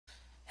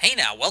Hey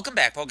now, welcome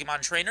back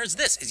Pokemon trainers.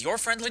 This is your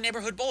friendly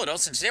neighborhood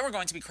Bullados, and today we're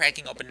going to be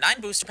cracking open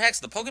 9 booster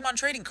packs of the Pokemon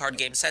trading card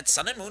game set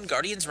Sun and Moon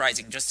Guardians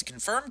Rising. Just to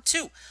confirm,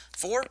 2,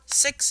 4,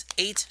 6,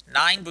 8,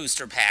 9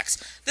 booster packs.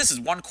 This is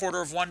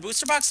 1/4 of one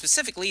booster box,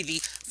 specifically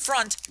the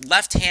front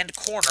left-hand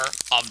corner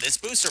of this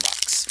booster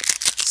box.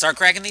 Start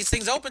cracking these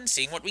things open,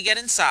 seeing what we get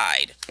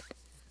inside.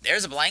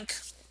 There's a blank.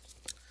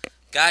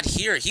 Got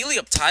here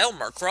Helioptile,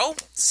 Murkrow,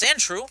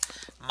 Sandshrew,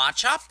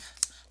 Machop,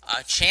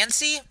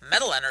 Chansey,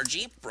 Metal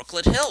Energy,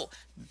 Brooklet Hill,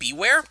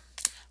 Beware,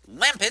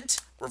 Lampent,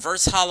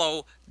 Reverse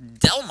Hollow,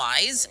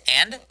 Delmise,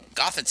 and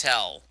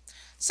Gothitelle.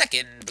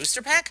 Second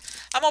booster pack.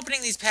 I'm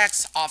opening these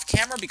packs off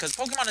camera because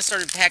Pokemon has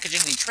started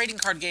packaging the trading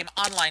card game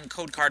online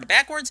code card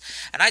backwards,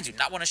 and I do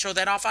not want to show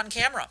that off on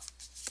camera.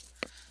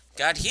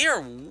 Got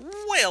here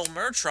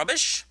Wailmer,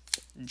 Trubbish,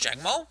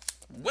 Jangmo,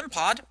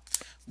 Wimpod,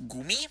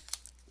 Goomy,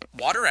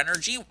 Water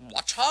Energy,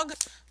 Watchog,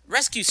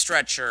 Rescue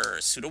Stretcher,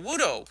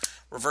 Sudowoodo,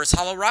 Reverse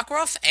Hollow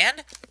Rockruff,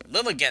 and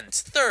Lilligant.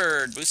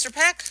 Third booster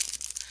pack.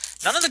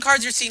 None of the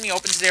cards you're seeing me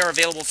open today are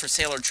available for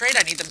sale or trade.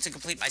 I need them to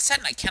complete my set,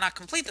 and I cannot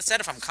complete the set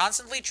if I'm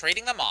constantly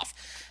trading them off.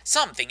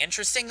 Something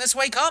interesting this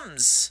way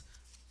comes.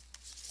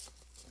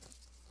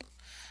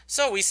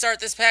 So we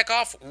start this pack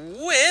off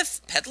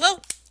with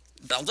Petlil,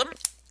 Beldum,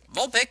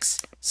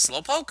 Vulpix,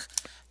 Slowpoke,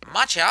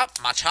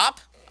 Machop,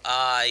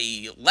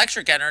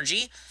 Electric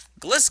Energy,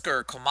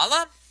 Glisker,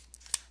 Komala,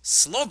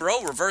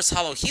 Slowbro, Reverse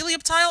Hollow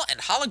Helioptile, and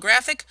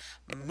Holographic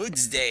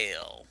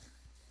Moodsdale.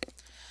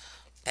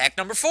 Pack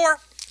number 4.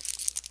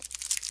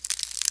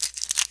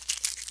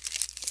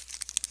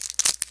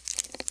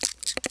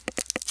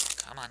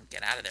 Come on,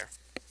 get out of there.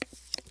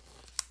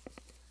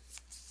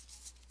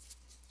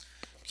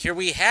 Here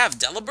we have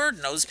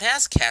Delibird,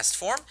 Nosepass,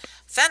 Castform,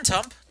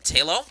 Phantump,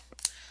 Tailo,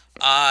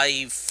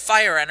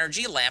 Fire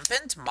Energy,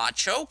 Lampent,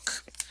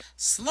 Machoke,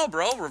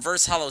 Slowbro,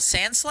 Reverse Hollow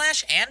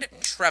Sandslash, and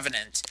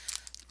Trevenant.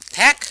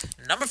 Pack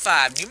number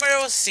 5,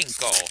 numero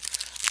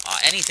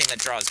 5. Anything that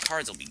draws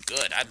cards will be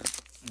good. I'm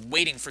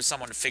waiting for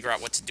someone to figure out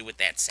what to do with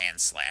that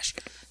Sandslash.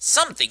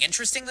 Something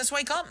interesting this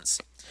way comes.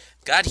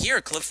 Got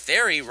here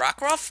Clefairy,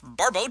 Rockruff,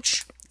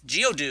 Barboach,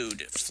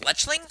 Geodude,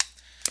 Fletchling,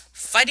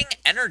 Fighting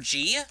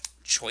Energy,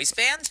 Choice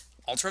Band,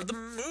 Altar of the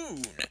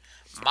Moon,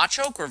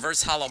 Machoke,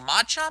 Reverse Hollow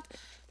Machop,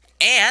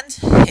 and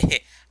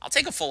I'll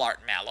take a full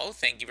art Mallow,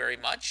 thank you very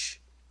much.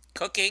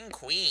 Cooking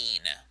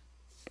Queen.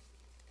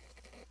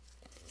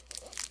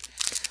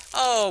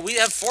 Oh, we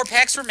have 4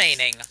 packs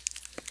remaining.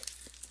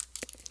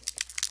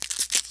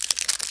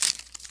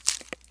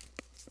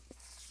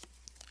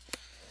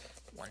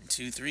 One,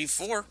 two, three,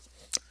 4.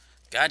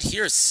 Got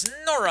here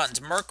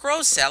Snorunt,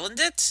 Murkrow,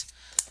 Salandit,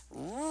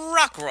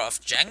 Rockruff,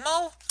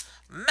 Jangmo,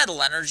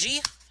 Metal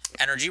Energy,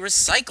 Energy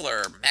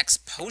Recycler, Max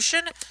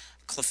Potion,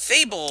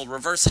 Clefable,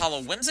 Reverse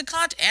Hollow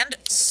Whimsicott, and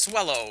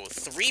Swellow.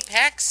 3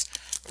 packs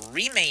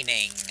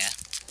remaining.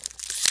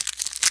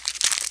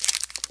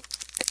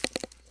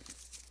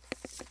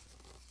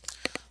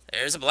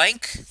 There's a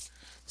blank.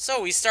 So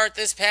we start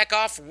this pack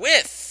off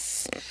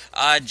with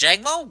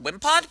Jangmo,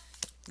 Wimpod,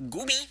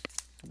 Goomy,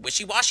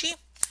 Wishy-Washy,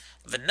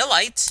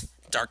 Vanillite,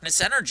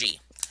 Darkness Energy,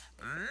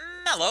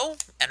 Mellow,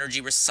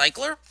 Energy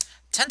Recycler,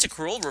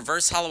 Tentacruel,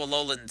 Reverse Hollow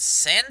Alolan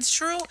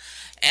Sandshrew,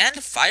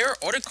 and Fire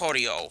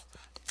Oricorio.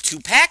 2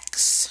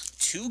 packs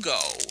to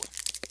go.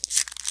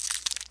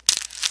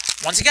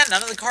 Once again,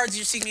 none of the cards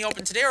you see me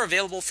open today are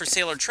available for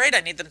sale or trade.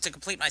 I need them to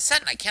complete my set,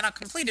 and I cannot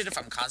complete it if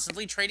I'm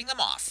constantly trading them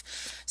off.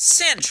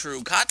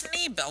 Sandshrew,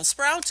 Cottony,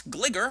 Bellsprout,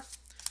 Gligar,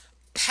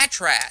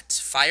 Patrat,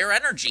 Fire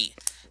Energy,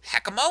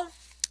 Hakamo,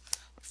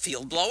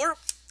 Field Blower,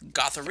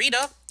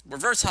 Gothorita,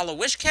 Reverse Hollow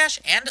Wishcash,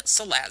 and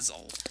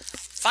Salazzle.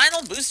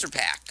 Final booster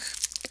pack.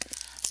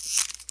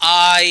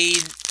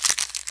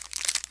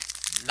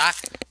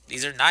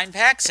 These are 9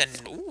 packs,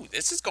 and ooh,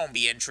 this is going to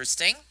be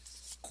interesting.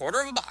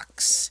 1/4 of a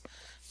box.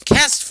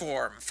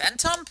 Castform,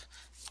 Phantump,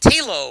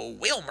 Tailo,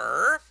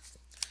 Wailmer,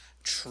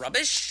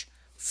 Trubbish,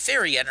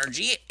 Fairy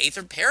Energy,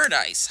 Aether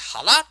Paradise,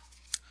 Hala,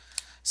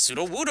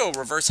 Sudowoodo,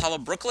 Reverse Hollow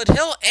Brooklet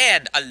Hill,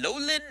 and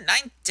Alolan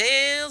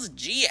Ninetales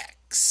GX.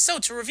 So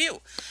to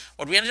review,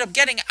 what we ended up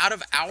getting out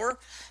of our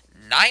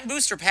 9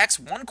 booster packs,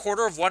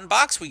 1/4 of one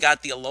box, we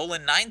got the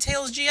Alolan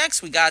Ninetales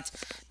GX, we got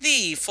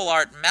the Full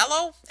Art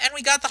Mallow, and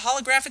we got the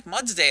Holographic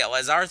Moodsdale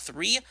as our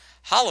 3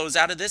 holos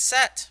out of this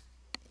set.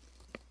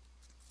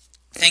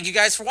 Thank you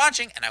guys for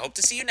watching, and I hope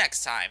to see you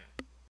next time.